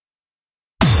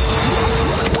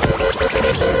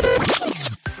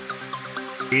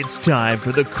It's time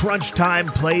for the Crunch Time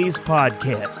Plays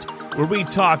podcast, where we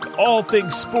talk all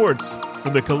things sports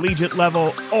from the collegiate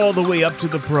level all the way up to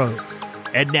the pros.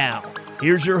 And now,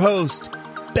 here's your host,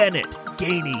 Bennett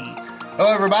Gainey.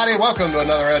 Hello, everybody. Welcome to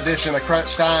another edition of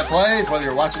Crunch Time Plays. Whether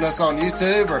you're watching us on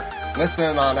YouTube or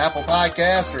listening on Apple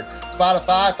Podcasts or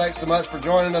Spotify, thanks so much for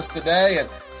joining us today. And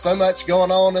so much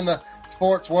going on in the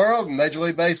sports world. Major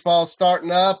League Baseball starting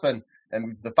up, and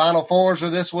the Final Fours are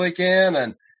this weekend,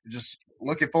 and just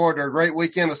looking forward to a great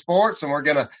weekend of sports. And we're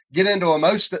going to get into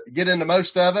most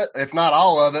of it, if not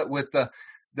all of it, with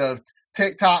the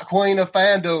TikTok queen of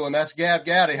FanDuel, and that's Gab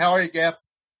Gowdy. How are you, Gab?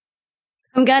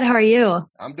 I'm good. How are you?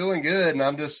 I'm doing good, and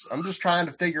I'm just trying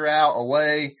to figure out a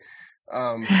way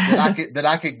that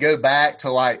I could go back to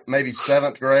like maybe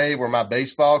seventh grade where my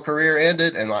baseball career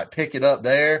ended, and like pick it up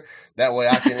there. That way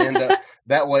I can end up.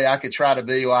 That way I could try to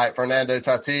be like Fernando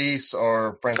Tatis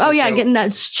or Francisco. Oh yeah, getting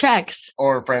those checks.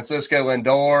 Or Francisco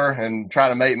Lindor, and try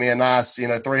to make me a nice,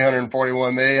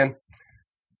 $341 million.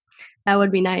 That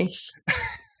would be nice.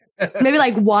 Maybe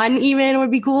like one even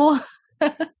would be cool.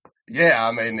 Yeah,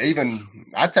 I mean,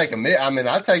 I'd take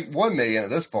I'd take 1 million at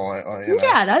this point.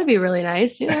 Yeah, that'd be really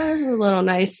nice. There's a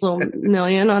nice little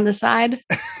million on the side.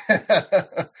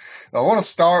 I want to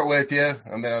start with you.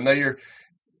 I mean, I know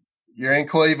you're in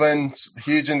Cleveland,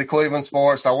 huge into Cleveland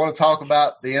sports. I want to talk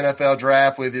about the NFL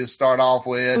draft with you to start off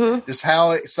with. Mm-hmm. Just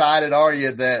how excited are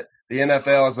you that the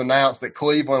NFL has announced that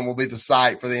Cleveland will be the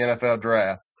site for the NFL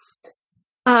draft?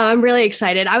 I'm really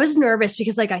excited. I was nervous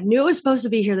because I knew it was supposed to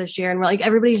be here this year, and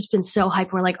everybody's just been so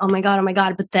hyped. We're like, oh my God.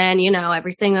 But then,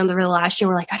 everything over the last year,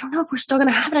 we're like, I don't know if we're still going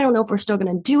to have it. I don't know if we're still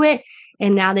going to do it.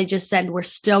 And now they just said we're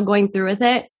still going through with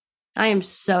it. I am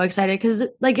so excited because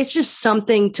it's just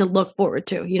something to look forward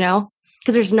to,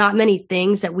 because there's not many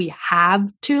things that we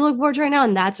have to look forward to right now.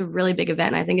 And that's a really big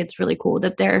event. I think it's really cool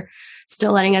that they're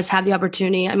still letting us have the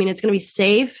opportunity. I mean, it's going to be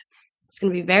safe. It's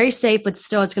going to be very safe, but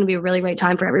still it's going to be a really great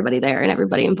time for everybody there and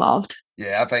everybody involved.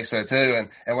 Yeah, I think so too.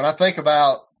 And when I think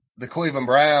about the Cleveland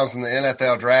Browns and the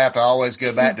NFL draft, I always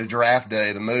go back to Draft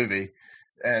Day, the movie.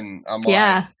 And I'm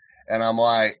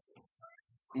like,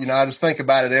 I just think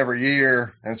about it every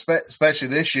year, and especially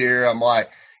this year. I'm like,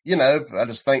 I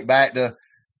just think back to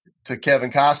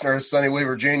Kevin Costner, Sonny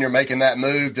Weaver Jr. making that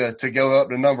move to go up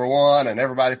to number one, and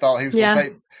everybody thought he was going to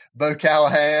take Bo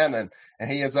Callahan, and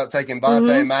he ends up taking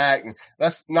Vontae Mack, and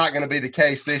that's not going to be the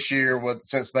case this year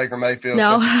since Baker Mayfield's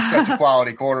such a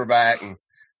quality quarterback and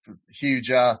huge.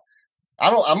 I'm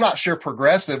not sure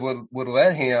Progressive would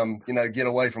let him, get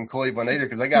away from Cleveland either,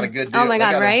 because they got a good deal. Oh my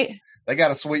God, right? They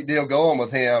got a sweet deal going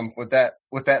with him with that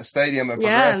stadium and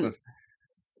Progressive.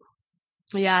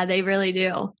 Yeah, they really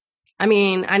do. I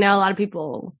mean, I know a lot of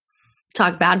people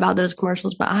talk bad about those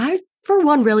commercials, but I, for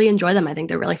one, really enjoy them. I think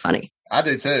they're really funny. I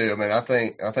do too. I mean, I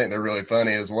think they're really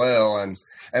funny as well. And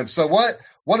so what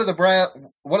do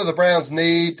the Browns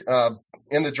need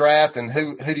in the draft, and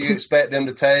who do you expect them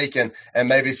to take, and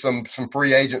maybe some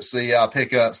free agency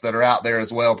pickups that are out there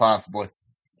as well, possibly?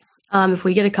 If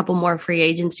we get a couple more free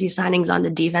agency signings on the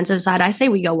defensive side, I say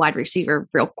we go wide receiver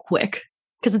real quick,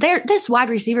 because this wide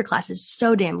receiver class is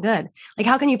so damn good.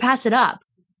 How can you pass it up?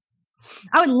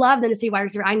 I would love them to see wide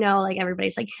receiver. I know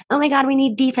everybody's like, oh my God, we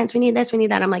need defense. We need this, we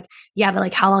need that. I'm like, yeah,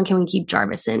 but how long can we keep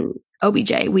Jarvis and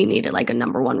OBJ? We needed a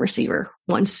number one receiver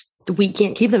once we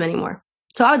can't keep them anymore.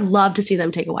 So I would love to see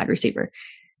them take a wide receiver.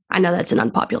 I know that's an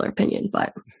unpopular opinion,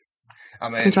 but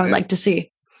that's what I'd like to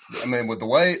see. I mean, with the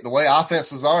way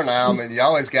offenses are now, I mean, you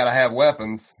always got to have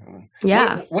weapons.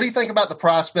 Yeah. What do you think about the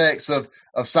prospects of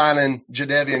signing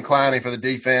Jadeveon Clowney for the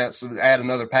defense, add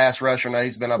another pass rusher? Now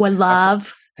he's been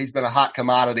he's been a hot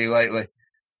commodity lately.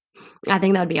 I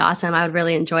think that would be awesome. I would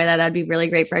really enjoy that. That'd be really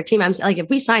great for our team. I'm if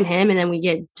we sign him and then we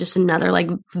get just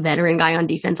another veteran guy on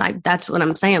defense, that's what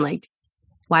I'm saying.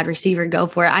 Wide receiver, go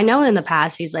for it. I know in the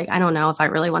past he's I don't know if I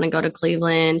really want to go to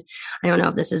Cleveland. I don't know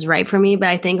if this is right for me, but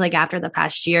I think after the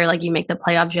past year, you make the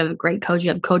playoffs, you have a great coach, you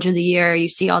have coach of the year, you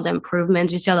see all the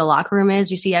improvements, you see how the locker room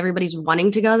is, you see everybody's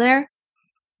wanting to go there.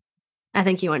 I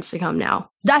think he wants to come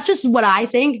now. That's just what I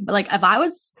think. But if I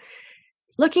was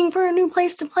looking for a new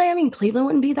place to play, I mean, Cleveland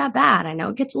wouldn't be that bad. I know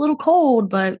it gets a little cold,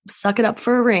 but suck it up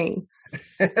for a ring.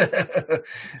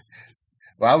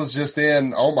 Well, I was just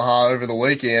in Omaha over the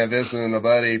weekend visiting a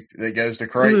buddy that goes to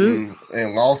Creighton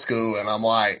in law school, and I'm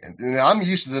like, I'm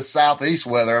used to this southeast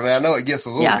weather. I mean, I know it gets a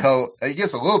little cold. It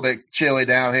gets a little bit chilly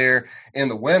down here in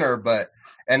the winter, but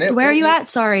where are you at?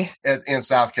 Sorry, in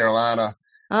South Carolina.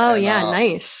 Oh,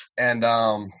 nice. And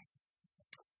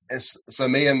so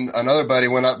me and another buddy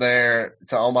went up there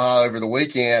to Omaha over the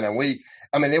weekend, and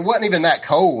I mean, it wasn't even that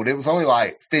cold. It was only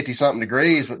like 50 something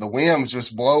degrees, but the wind was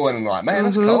just blowing and like, man,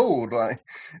 it's cold. Like,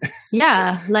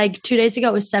 yeah. Like 2 days ago,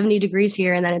 it was 70 degrees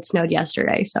here and then it snowed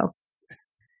yesterday. So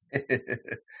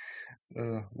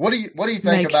what do you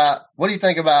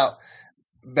think about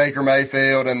Baker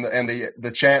Mayfield and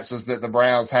the chances that the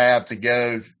Browns have to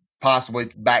go possibly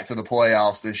back to the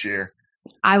playoffs this year?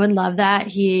 I would love that.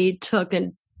 He took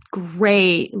a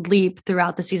great leap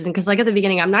throughout the season. Cause like at the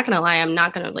beginning, I'm not going to lie. I'm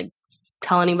not going to like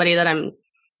tell anybody that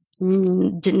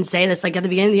didn't say this. Like at the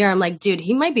beginning of the year, I'm like, dude,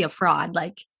 he might be a fraud.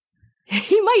 Like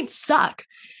he might suck.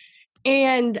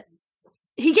 And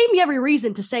he gave me every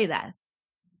reason to say that.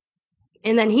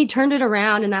 And then he turned it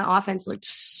around and that offense looked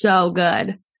so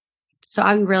good. So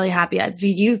I'm really happy.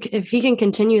 If he can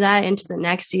continue that into the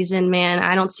next season, man,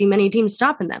 I don't see many teams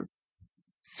stopping them.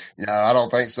 No, I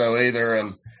don't think so either.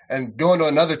 And going to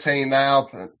another team now,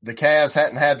 the Cavs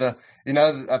hadn't had the,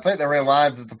 I think they were in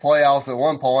line with the playoffs at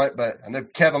one point, but I know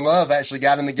Kevin Love actually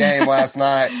got in the game last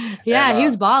night. Yeah, he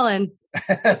was balling.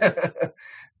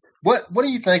 What do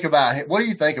you think about him? What do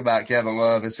you think about Kevin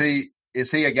Love? Is he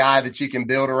a guy that you can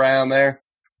build around there?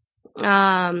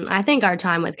 I think our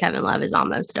time with Kevin Love is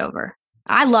almost over.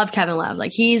 I love Kevin Love.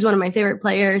 Like he's one of my favorite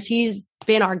players. He's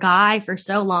been our guy for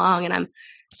so long. And I'm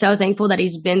so thankful that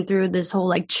he's been through this whole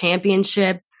like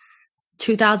championship,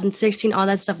 2016, all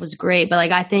that stuff was great. But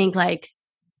like, I think like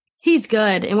he's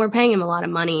good and we're paying him a lot of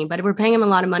money, but we're paying him a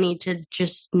lot of money to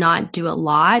just not do a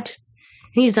lot.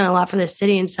 He's done a lot for this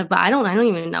city and stuff, but I don't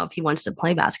even know if he wants to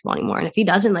play basketball anymore. And if he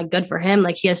doesn't, like good for him.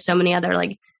 Like he has so many other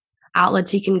like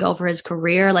outlets he can go for his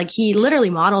career. Like he literally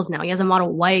models now. He has a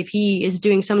model wife. He is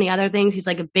doing so many other things. He's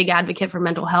like a big advocate for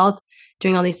mental health,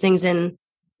 doing all these things. And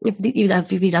if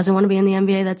he doesn't want to be in the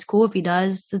NBA, that's cool. If he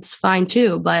does, that's fine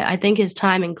too. But I think his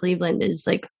time in Cleveland is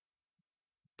like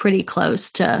pretty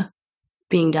close to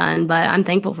being done. But I'm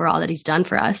thankful for all that he's done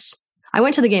for us. I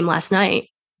went to the game last night,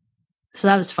 so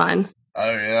that was fun.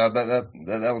 Oh yeah,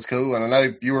 that was cool. And I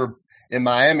know you were in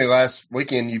Miami last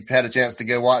weekend. You had a chance to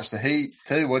go watch the Heat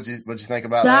too. What'd you think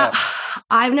about that?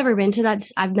 I've never been to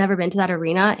that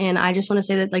arena, and I just want to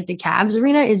say that like the Cavs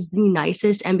arena is the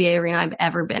nicest NBA arena I've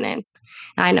ever been in.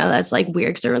 And I know that's like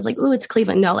weird because everyone's like, "Oh, it's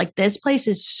Cleveland." No, like this place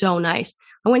is so nice.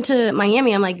 I went to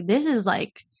Miami. I'm like, this is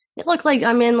like, it looks like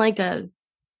I'm in like a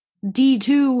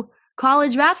D2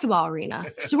 college basketball arena.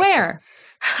 I swear,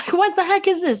 what the heck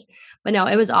is this? But no,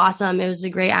 it was awesome. It was a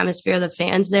great atmosphere. The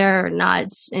fans there are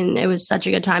nuts, and it was such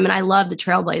a good time. And I love the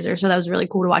Trailblazers, so that was really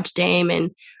cool to watch Dame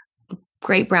and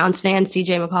great Browns fan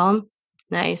CJ McCollum.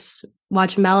 Nice.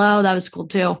 Watch Melo. That was cool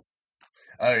too.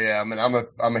 Oh yeah, I mean,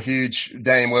 I'm a huge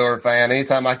Dame Lillard fan.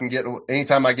 Anytime I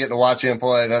get to watch him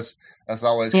play, that's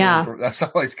always cool. That's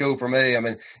always cool for me. I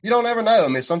mean, you don't ever know. I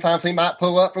mean, sometimes he might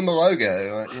pull up from the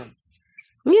logo.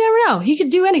 You never know. He could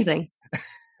do anything.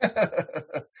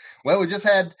 Well, we just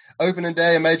had opening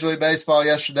day in Major League Baseball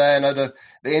yesterday. I know the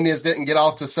Indians didn't get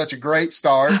off to such a great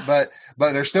start, but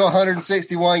there's still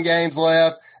 161 games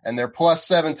left, and they're plus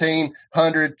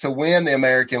 1,700 to win the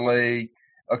American League,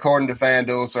 according to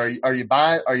FanDuel. So are you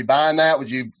buying that?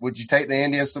 Would you take the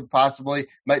Indians to possibly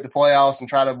make the playoffs and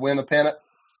try to win the pennant?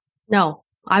 No,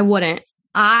 I wouldn't.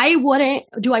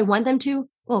 Do I want them to?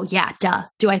 Oh yeah, duh.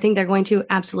 Do I think they're going to?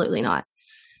 Absolutely not.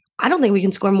 I don't think we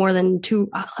can score more than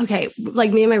 2. Okay,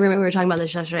 like me and my roommate, we were talking about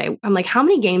this yesterday. I'm like, how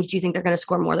many games do you think they're going to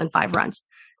score more than 5 runs?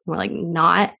 And we're like,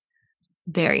 not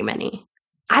very many.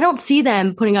 I don't see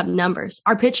them putting up numbers.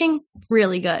 Our pitching,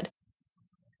 really good.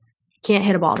 Can't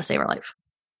hit a ball to save our life.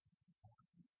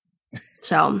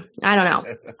 So I don't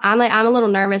know. I'm a little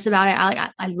nervous about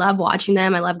it. I love watching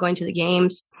them. I love going to the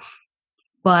games,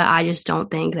 but I just don't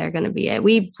think they're going to be it.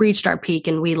 We reached our peak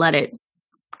and we let it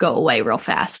go away real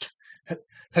fast.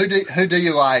 Who do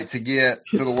you like to get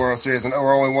to the World Series? And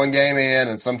we're only one game in,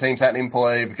 and some teams hadn't even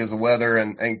played because of weather,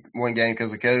 and one game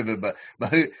because of COVID. But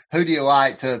who do you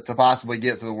like to possibly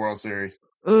get to the World Series?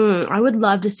 I would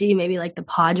love to see maybe like the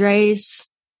Padres.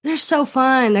 They're so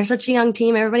fun. They're such a young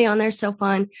team. Everybody on there is so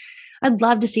fun. I'd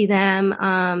love to see them.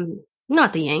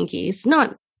 Not the Yankees.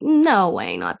 No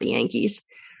way, not the Yankees.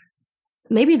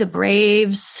 Maybe the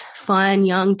Braves. Fun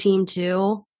young team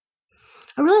too.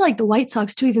 I really like the White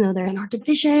Sox too, even though they're in our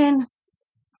division.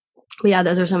 But yeah,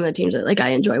 those are some of the teams that like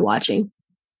I enjoy watching.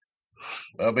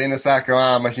 Well, being in South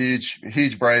Carolina, I'm a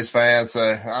huge Braves fan, so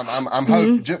I'm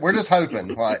hoping. We're just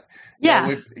hoping, like, yeah,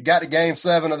 we got to Game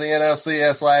 7 of the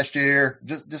NLCS last year.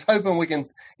 Just hoping we can,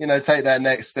 take that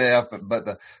next step.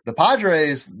 But the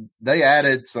Padres, they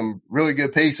added some really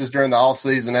good pieces during the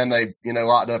offseason, and they,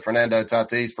 locked up Fernando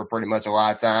Tatis for pretty much a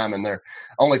lifetime, and they're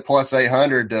only plus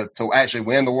 800 to actually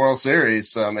win the World Series.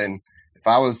 So I mean, if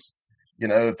I was,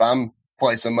 if I'm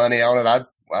play some money on it,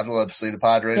 I'd love to see the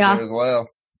Padres there as well.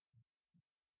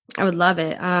 I would love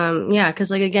it.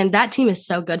 Because like again, that team is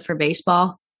so good for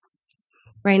baseball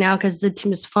right now because the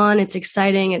team is fun. It's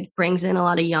exciting. It brings in a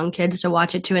lot of young kids to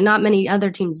watch it too, and not many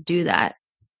other teams do that.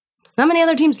 Not many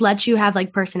other teams let you have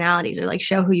like personalities or like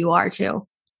show who you are too.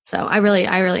 So I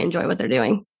really enjoy what they're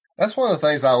doing. That's one of the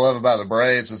things I love about the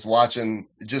Braves is watching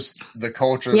just the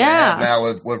culture they have now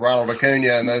with Ronald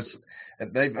Acuna and those.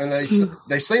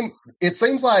 They seem. It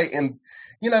seems like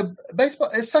baseball.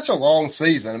 It's such a long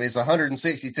season. I mean, it's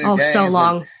 162 games. So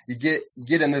long. You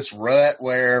get in this rut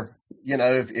where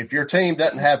if your team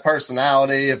doesn't have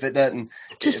personality, if it doesn't,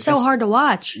 just so hard to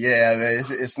watch. Yeah,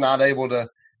 it's not able to.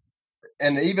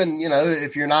 And even,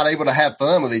 if you're not able to have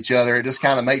fun with each other, it just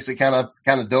kind of makes it kind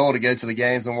of dull to go to the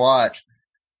games and watch.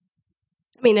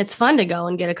 I mean, it's fun to go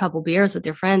and get a couple beers with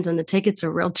your friends when the tickets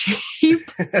are real cheap.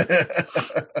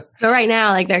 But right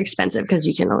now, like they're expensive because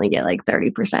you can only get like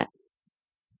 30%.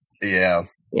 Yeah.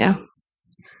 Yeah.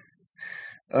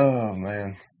 Oh,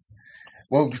 man.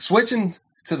 Well, switching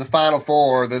to the Final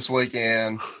Four this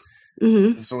weekend.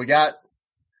 Mm-hmm. So we got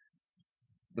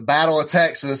the Battle of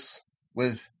Texas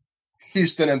with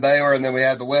Houston and Baylor, and then we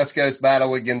have the West Coast battle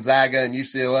with Gonzaga and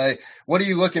UCLA. What are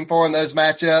you looking for in those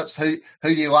matchups? Who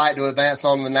do you like to advance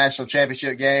on the national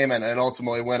championship game and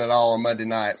ultimately win it all on Monday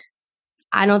night?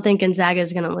 I don't think Gonzaga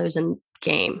is going to lose a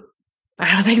game.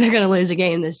 I don't think they're going to lose a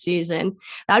game this season.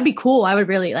 That would be cool. That would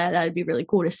be really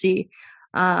cool to see.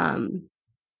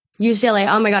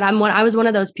 UCLA, oh my God, I was one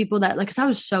of those people that, like, because I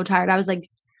was so tired.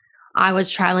 I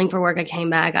was traveling for work. I came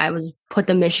back. I was put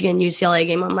the Michigan UCLA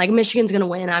game. I'm like, Michigan's going to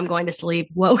win. I'm going to sleep.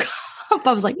 Woke up.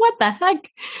 I was like, what the heck?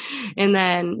 And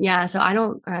then, so I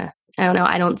don't know.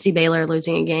 I don't see Baylor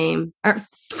losing a game or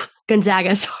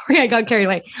Gonzaga. Sorry, I got carried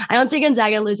away. I don't see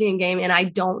Gonzaga losing a game. And I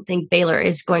don't think Baylor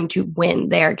is going to win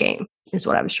their game is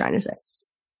what I was trying to say.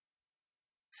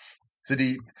 So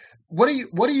what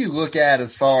do you look at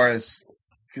as far as,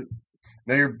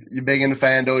 you're big into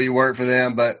FanDuel, you work for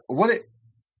them, but what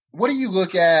do you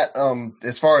look at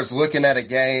as far as looking at a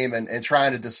game and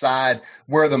trying to decide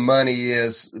where the money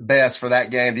is best for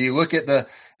that game? Do you look at the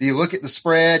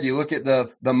spread? Do you look at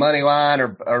the money line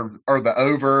or the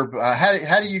over?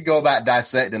 How do you go about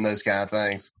dissecting those kind of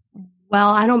things?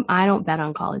 Well, I don't bet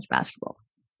on college basketball.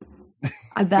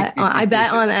 I bet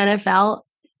on NFL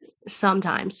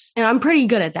sometimes, and I'm pretty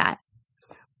good at that.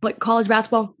 But college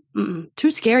basketball,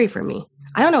 too scary for me.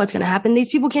 I don't know what's going to happen. These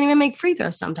people can't even make free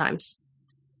throws sometimes.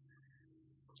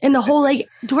 And the whole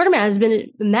tournament has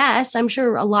been a mess. I'm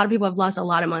sure a lot of people have lost a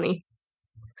lot of money.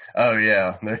 Oh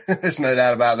yeah, there's no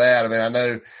doubt about that. I mean, I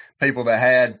know people that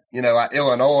had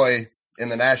Illinois in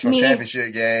the national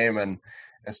championship game and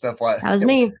stuff like that. That was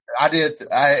me. I did.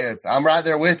 I'm right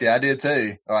there with you. I did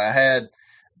too. I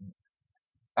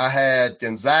had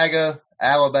Gonzaga,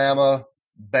 Alabama,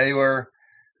 Baylor,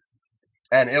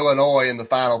 and Illinois in the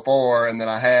Final Four, and then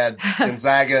I had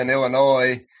Gonzaga and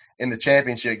Illinois in the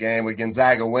championship game with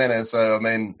Gonzaga winning. So, I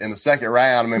mean, in the second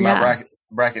round, my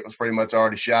bracket was pretty much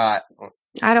already shot.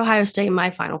 I had Ohio State in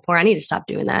my Final Four. I need to stop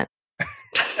doing that.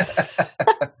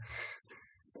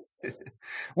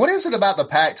 What is it about the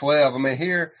Pac-12? I mean,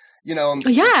 here, in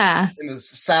the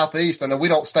Southeast, I know we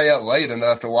don't stay up late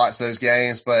enough to watch those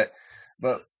games, but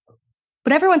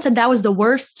everyone said that was the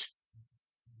worst.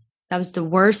 That was the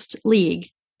worst league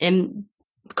in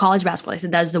college basketball. They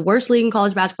said that was the worst league in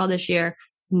college basketball this year.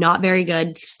 Not very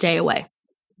good. Stay away.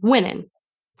 Winning.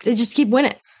 They just keep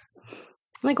winning.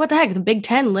 I'm like, what the heck? The Big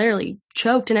Ten literally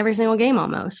choked in every single game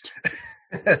almost.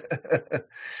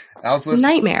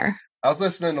 Nightmare. I was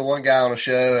listening to one guy on a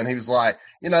show, and he was like,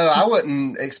 I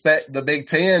wouldn't expect the Big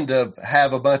Ten to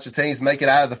have a bunch of teams make it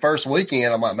out of the first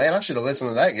weekend. I'm like, man, I should have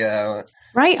listened to that guy.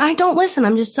 Right? I don't listen.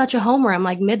 I'm just such a homer. I'm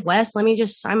like, Midwest, let me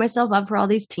just sign myself up for all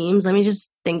these teams. Let me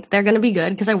just think they're going to be good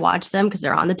because I watch them because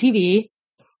they're on the TV.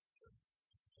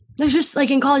 There's just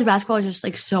in college basketball, it's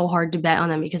just so hard to bet on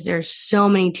them because there's so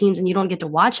many teams and you don't get to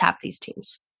watch half these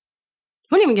teams.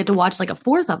 You don't even get to watch a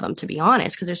fourth of them, to be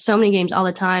honest, because there's so many games all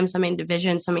the time, so many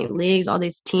divisions, so many leagues, all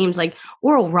these teams like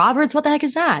Oral Roberts. What the heck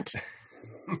is that?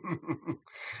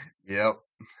 Yep.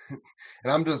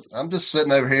 And I'm just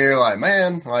sitting over here like,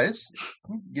 man, I'm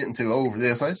getting too old for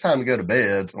this. It's time to go to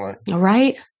bed. All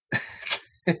right.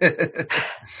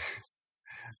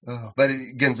 But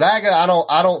Gonzaga,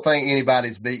 I don't think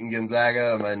anybody's beating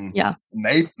Gonzaga. I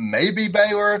mean, maybe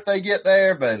Baylor if they get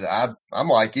there, but I'm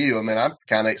like you. I mean, I'm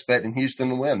kind of expecting Houston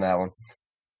to win that one.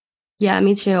 Yeah,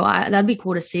 me too. That'd be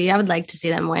cool to see. I would like to see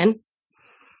them win.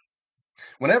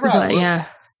 Whenever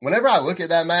I look at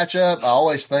that matchup, I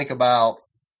always think about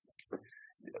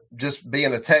just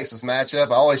being a Texas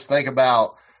matchup. I always think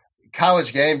about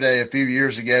College Game Day a few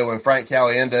years ago when Frank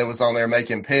Caliendo was on there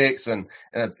making picks, and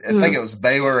I think it was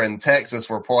Baylor and Texas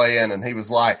were playing, and he was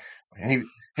like, he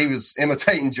was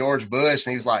imitating George Bush,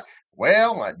 and he was like,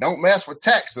 well, don't mess with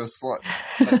Texas.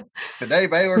 Today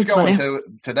Baylor's going to,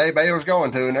 and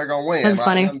they're going to win. That's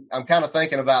funny. I'm kind of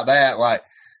thinking about that, like,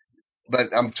 but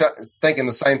I'm thinking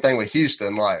the same thing with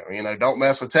Houston, like, don't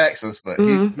mess with Texas, but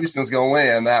Houston's going to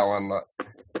win that one.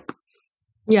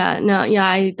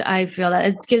 I feel that.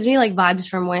 It gives me like vibes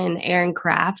from when Aaron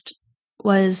Kraft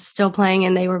was still playing,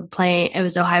 and they were playing, it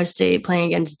was Ohio State playing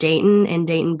against Dayton, and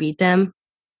Dayton beat them.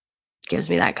 Gives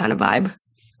me that kind of vibe.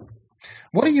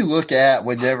 What do you look at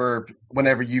whenever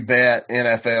you bet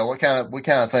NFL? What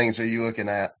kind of things are you looking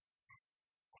at?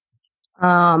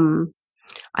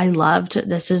 I love to,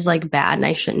 this is like bad and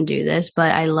I shouldn't do this,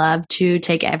 but I love to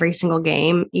take every single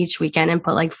game each weekend and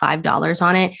put like $5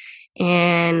 on it.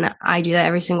 And I do that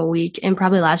every single week. And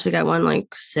probably last week I won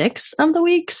like 6 of the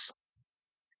weeks.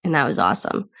 And that was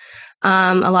awesome.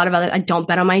 A lot of I don't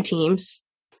bet on my teams.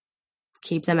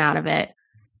 Keep them out of it.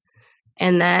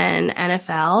 And then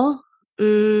NFL,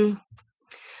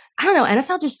 I don't know.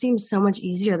 NFL just seems so much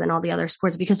easier than all the other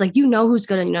sports because like, who's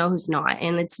good and who's not.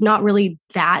 And it's not really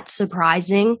that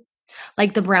surprising.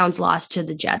 Like the Browns lost to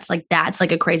the Jets. Like that's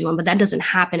like a crazy one, but that doesn't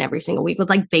happen every single week.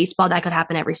 With like baseball, that could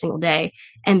happen every single day.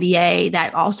 NBA,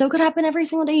 that also could happen every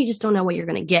single day. You just don't know what you're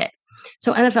going to get.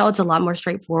 So NFL, it's a lot more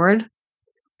straightforward.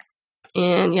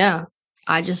 And yeah,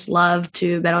 I just love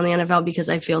to bet on the NFL because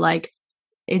I feel like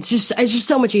it's just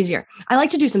so much easier. I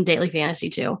like to do some daily fantasy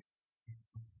too.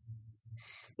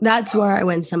 That's where I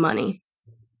win some money.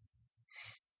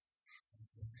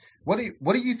 What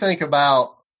do you think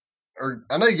about? Or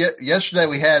I know yesterday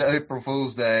we had April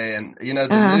Fool's Day, and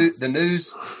the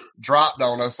news dropped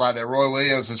on us like that Roy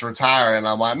Williams is retiring.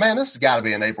 I'm like, man, this has got to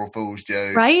be an April Fool's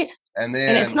joke, right? And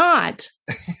it's not.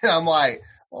 I'm like,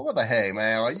 well, what the heck,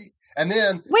 man? And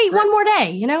then wait one more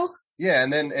day, Yeah,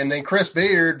 and then Chris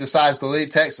Beard decides to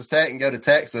leave Texas Tech and go to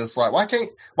Texas. Like, why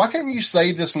can't you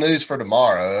save this news for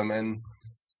tomorrow? I mean.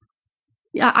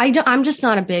 Yeah, I'm just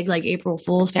not a big like April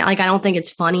Fool's fan. Like, I don't think it's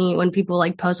funny when people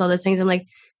like post all those things. I'm like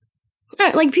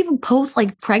people post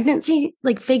like pregnancy,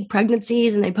 like fake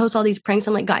pregnancies, and they post all these pranks.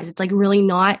 I'm like, guys, it's like really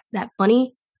not that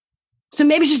funny. So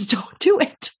maybe just don't do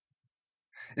it.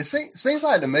 It seems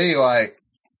like to me like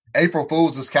April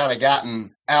Fool's has kind of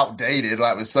gotten outdated,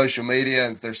 like with social media,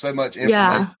 and there's so much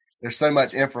there's so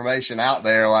much information out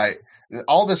there, like.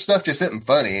 All this stuff just isn't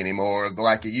funny anymore,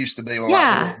 like it used to be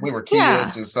when we were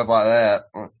kids and stuff like that.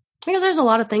 Because there's a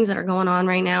lot of things that are going on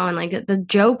right now, and like the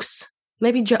jokes,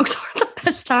 maybe jokes aren't the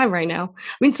best time right now.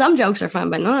 I mean, some jokes are fun,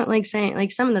 but not like saying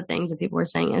like some of the things that people were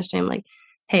saying yesterday. I'm like,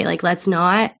 hey, like let's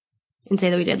not and say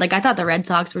that we did. Like I thought the Red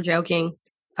Sox were joking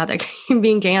about their game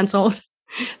being canceled.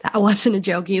 That wasn't a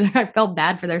joke either. I felt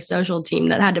bad for their social team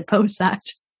that had to post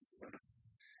that.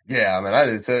 Yeah, I mean, I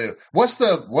did too. What's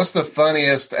the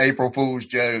funniest April Fool's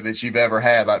joke that you've ever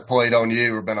had, like played on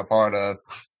you or been a part of?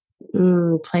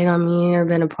 Played on me or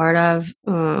been a part of?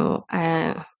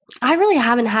 I really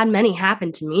haven't had many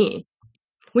happen to me,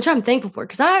 which I'm thankful for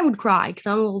because I would cry because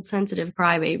I'm a little sensitive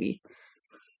crybaby.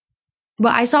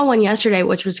 But I saw one yesterday,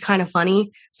 which was kind of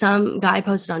funny. Some guy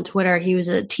posted on Twitter. He was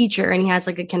a teacher and he has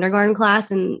like a kindergarten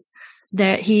class, and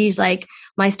that he's like,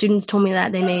 my students told me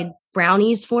that they made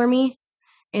brownies for me.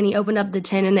 And he opened up the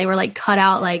tin and they were like cut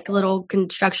out like little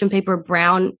construction paper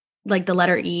brown, like the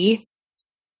letter E.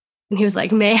 And he was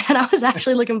like, man, I was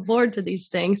actually looking forward to these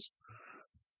things.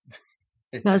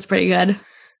 That was pretty good.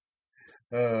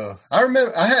 I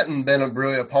remember I hadn't been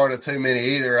really a part of too many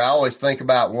either. I always think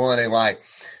about one in like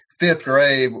 5th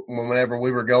grade whenever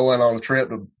we were going on a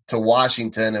trip to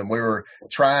Washington, and we were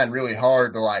trying really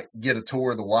hard to like get a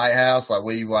tour of the White House. Like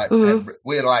we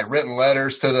had like written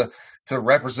letters to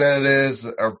representatives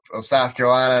of South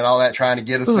Carolina and all that, trying to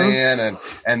get us in.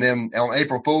 And then on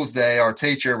April Fool's Day, our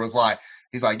teacher was like,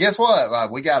 he's like, guess what? Like,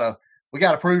 we got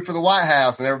approved for the White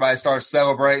House. And everybody starts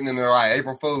celebrating and they're like,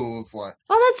 April Fool's. Like,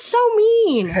 oh, that's so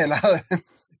mean. And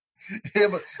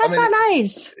that's not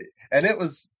nice. And it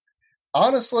was,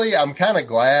 honestly, I'm kind of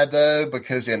glad though,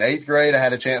 because in 8th grade, I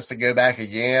had a chance to go back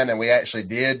again and we actually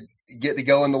did get to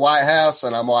go in the White House.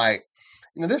 And I'm like,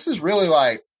 this is really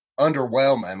like,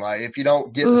 underwhelming. Like if you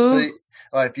don't get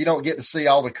to see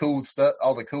all the cool stuff,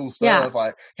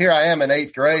 like here I am in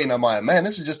 8th grade and I'm like, man,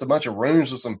 this is just a bunch of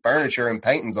rooms with some furniture and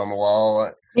paintings on the wall.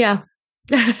 Yeah.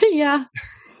 Yeah.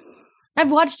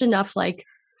 I've watched enough, like,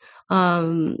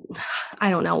 I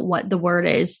don't know what the word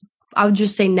is. I would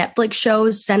just say Netflix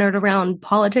shows centered around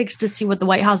politics to see what the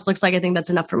White House looks like. I think that's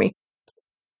enough for me.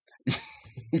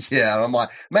 Yeah, I'm like,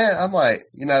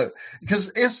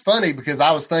 because it's funny because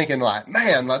I was thinking like,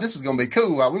 man, like this is gonna be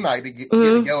cool. Like, we might get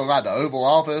to go in like the Oval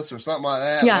Office or something like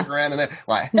that. Yeah. Look around in there,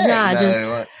 like, heck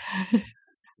no.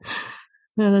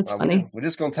 No, that's funny. We're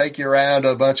just gonna take you around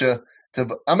a bunch of.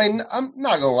 I'm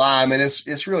not gonna lie. I mean,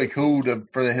 it's really cool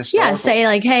for the historical. Yeah, say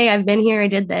like, hey, I've been here. I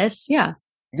did this. Yeah.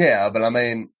 Yeah, but I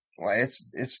mean, like,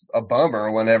 it's a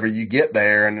bummer whenever you get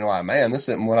there and you're like, man, this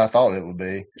isn't what I thought it would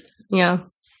be. Yeah.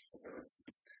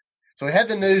 So we had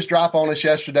the news drop on us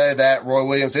yesterday that Roy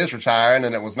Williams is retiring,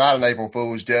 and it was not an April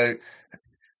Fool's joke.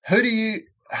 Who do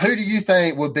you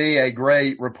think would be a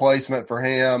great replacement for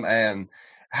him, and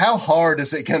how hard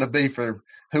is it going to be for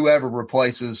whoever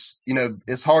replaces?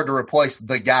 It's hard to replace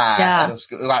the guy. Yeah.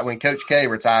 Like when Coach K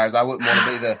retires, I wouldn't want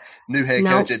to be the new head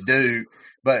coach at Duke.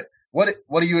 But what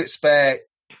do you expect,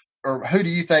 or who do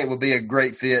you think would be a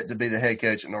great fit to be the head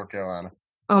coach at North Carolina?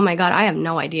 Oh my God, I have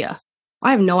no idea. I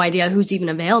have no idea who's even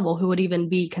available, who would even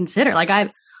be considered.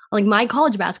 Like my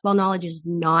college basketball knowledge is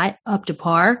not up to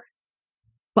par,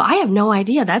 but I have no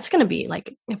idea. That's going to be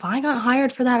like, if I got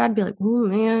hired for that, I'd be like, oh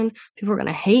man, people are going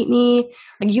to hate me.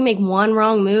 Like you make one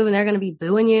wrong move and they're going to be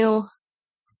booing you.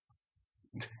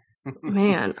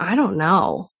 Man, I don't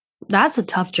know. That's a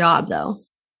tough job though.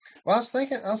 Well, I was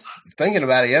thinking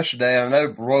about it yesterday. I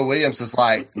know Roy Williams is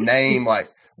like named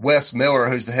like Wes Miller,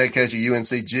 who's the head coach of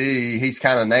UNCG. He's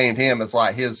kind of named him as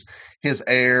like his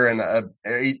heir, and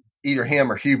either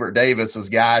him or Hubert Davis as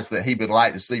guys that he would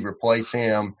like to see replace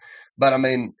him. But I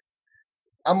mean,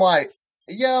 I'm like,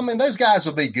 yeah, I mean, those guys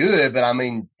will be good, but I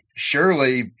mean,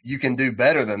 surely you can do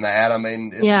better than that. I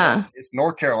mean, it's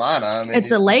North Carolina. I mean, it's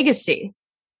a legacy.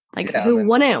 Like who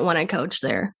wouldn't want to coach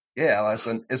there? Yeah, it's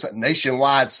a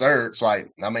nationwide search.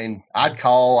 Like, I mean, I'd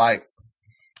call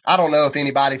I don't know if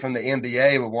anybody from the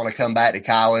NBA would want to come back to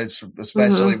college,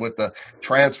 especially with the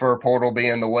transfer portal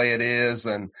being the way it is,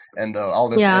 and all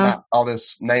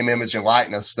this name, image, and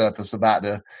likeness stuff that's about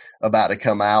to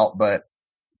come out. But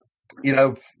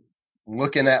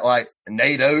looking at like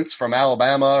Nate Oates from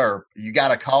Alabama, or you got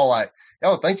to call like I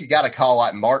don't think you got to call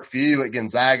like Mark Few at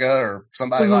Gonzaga or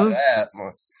somebody like that.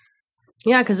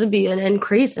 Yeah, because it'd be an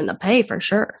increase in the pay for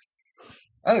sure.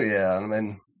 Oh yeah, I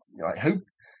mean, like who?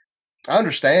 I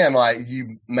understand, like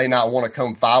you may not want to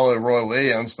come follow Roy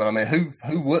Williams, but I mean,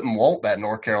 who wouldn't want that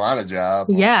North Carolina job?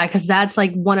 Yeah, because that's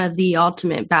like one of the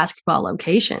ultimate basketball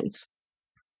locations.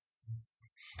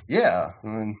 Yeah, I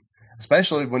mean,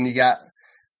 especially when you got,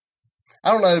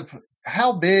 I don't know,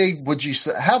 how big do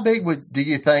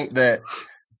you think that,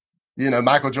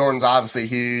 Michael Jordan's obviously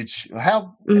huge.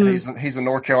 He's a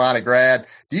North Carolina grad.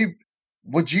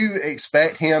 Would you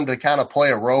expect him to kind of play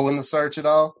a role in the search at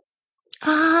all?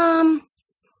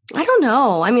 I don't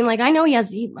know. I mean, like, I know he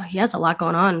has a lot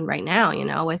going on right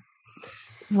now, with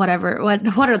whatever,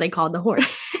 what are they called? The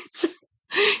Hornets.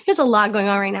 He has a lot going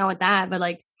on right now with that, but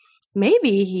like,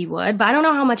 maybe he would, but I don't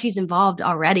know how much he's involved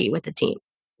already with the team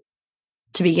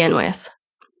to begin with.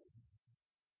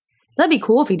 That'd be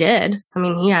cool if he did. I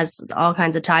mean, he has all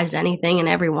kinds of ties to anything and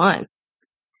everyone.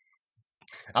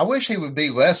 I wish he would be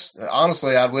less.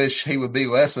 Honestly, I wish he would be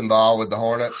less involved with the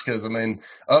Hornets because, I mean,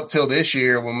 up till this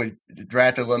year when we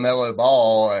drafted LaMelo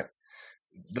Ball,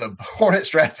 the Hornets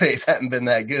draft picks haven't been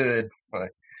that good.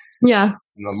 Yeah.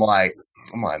 And I'm like,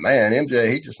 man,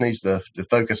 MJ, he just needs to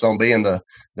focus on being the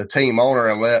team owner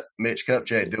and let Mitch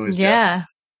Kupchak do his job.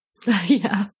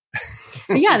 Yeah.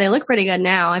 Yeah, they look pretty good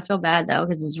now. I feel bad, though,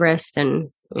 because his wrist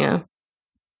and,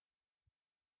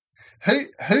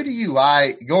 Who do you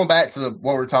like? Going back to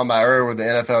what we were talking about earlier with the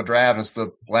NFL draft, it's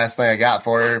the last thing I got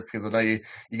for you because I know you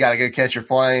got to go catch your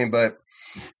plane. But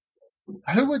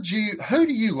who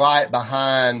do you like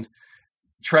behind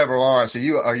Trevor Lawrence?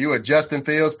 Are you a Justin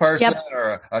Fields person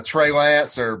or a Trey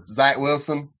Lance or Zach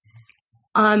Wilson?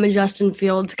 I'm a Justin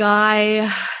Fields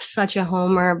guy, such a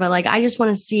homer. But like, I just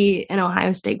want to see an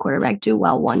Ohio State quarterback do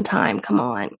well one time. Come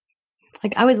on,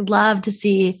 like I would love to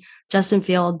see Justin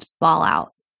Fields ball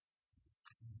out.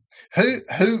 Who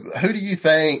do you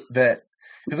think that?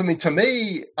 Because I mean, to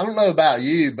me, I don't know about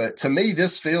you, but to me,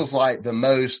 this feels like the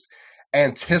most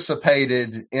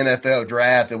anticipated NFL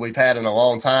draft that we've had in a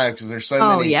long time. Because there's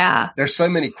so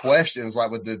many questions.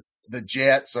 Like with the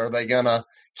Jets, are they gonna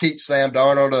keep Sam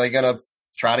Darnold? Are they gonna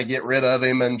try to get rid of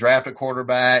him and draft a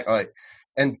quarterback?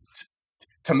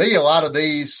 To me, a lot of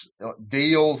these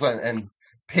deals and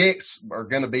picks are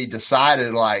going to be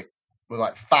decided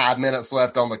with 5 minutes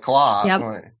left on the clock.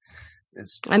 Yep.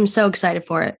 I'm so excited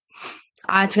for it.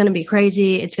 It's going to be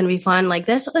crazy. It's going to be fun. Like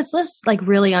this like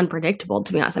really unpredictable,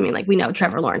 to be honest. I mean, like we know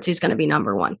Trevor Lawrence, he's going to be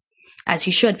number one, as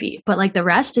he should be. But like the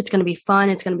rest, it's going to be fun.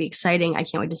 It's going to be exciting. I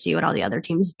can't wait to see what all the other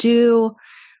teams do.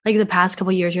 like the past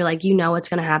couple years, you're like, you know what's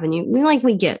going to happen.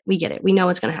 We get it. We know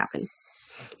what's going to happen.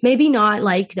 Maybe not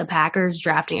like the Packers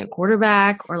drafting a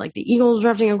quarterback or like the Eagles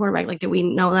drafting a quarterback. Like, did we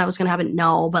know that was going to happen?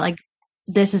 No, but like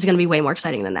this is going to be way more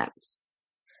exciting than that.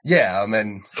 Yeah, I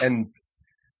mean, and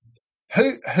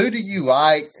who do you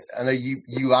like? I know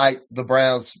you like the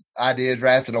Browns' idea of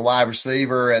drafting a wide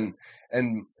receiver and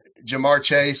Jamar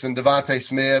Chase and Devontae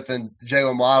Smith and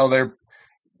Jalen Waddle. They're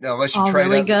unless you trade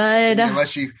really up, good.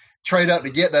 Unless you trade up to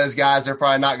get those guys, they're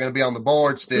probably not going to be on the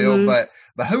board still. Mm-hmm. But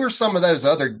who are some of those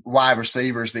other wide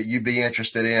receivers that you'd be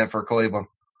interested in for Cleveland?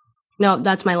 No,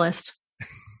 that's my list.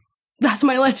 That's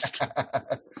my list.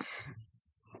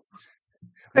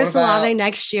 Chris Olave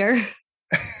next year.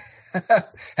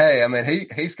 Hey, I mean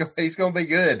he's going to be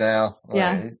good now.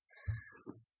 Yeah.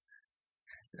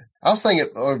 I was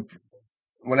thinking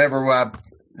whenever I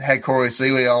had Corey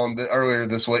Seeley on earlier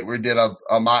this week, we did a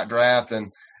mock draft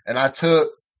and I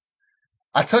took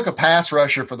a pass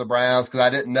rusher for the Browns because I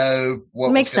didn't know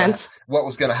what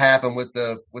was going to happen with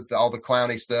all the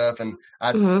Clowney stuff, and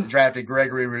I drafted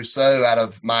Gregory Rousseau out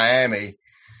of Miami,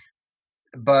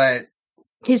 but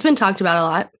he's been talked about a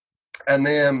lot. And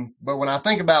then, but when I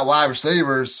think about wide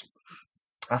receivers,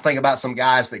 I think about some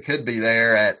guys that could be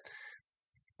there at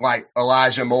like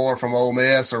Elijah Moore from Ole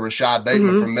Miss or Rashad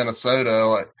Bateman from Minnesota.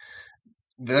 Like,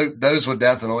 those would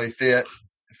definitely fit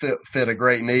a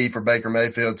great need for Baker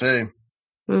Mayfield too.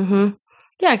 Mm-hmm.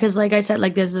 Yeah, because like I said,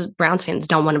 like this is Browns fans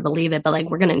don't want to believe it, but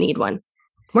like we're gonna need one.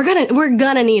 We're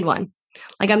gonna need one.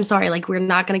 Like I'm sorry, like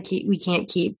we can't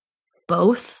keep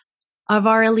both of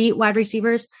our elite wide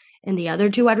receivers, and the other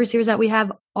two wide receivers that we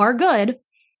have are good,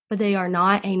 but they are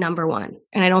not a number one.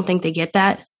 And I don't think they get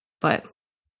that, but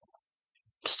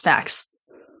just facts.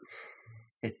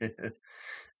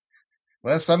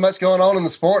 Well, so much going on in the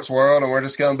sports world, and we're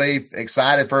just going to be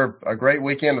excited for a great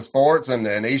weekend of sports and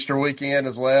an Easter weekend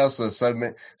as well.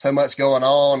 So much going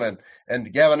on.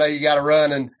 And Gavin, I know you got to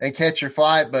run and catch your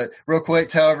flight, but real quick,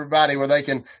 tell everybody where they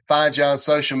can find you on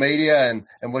social media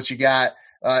and what you got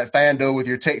at FanDuel with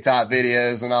your TikTok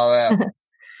videos and all that.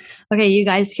 Okay, you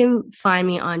guys can find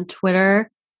me on Twitter,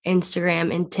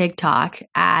 Instagram, and TikTok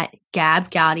at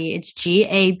Gab Goudy. It's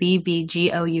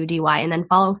GABBGOUDY. And then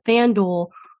follow FanDuel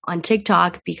on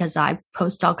TikTok because I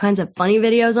post all kinds of funny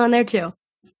videos on there too.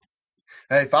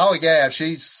 Hey, follow Gab.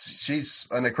 She's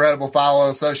an incredible follow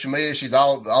on social media. She's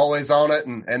always on it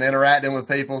and interacting with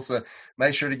people. So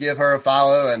make sure to give her a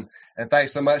follow. And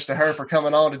thanks so much to her for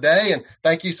coming on today. And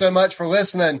thank you so much for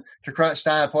listening to Crunch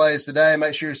Time Plays today.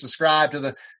 Make sure you subscribe to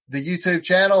the YouTube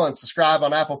channel and subscribe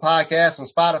on Apple Podcasts and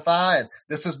Spotify. And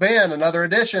this has been another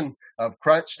edition of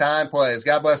Crunch Time Plays.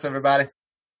 God bless everybody.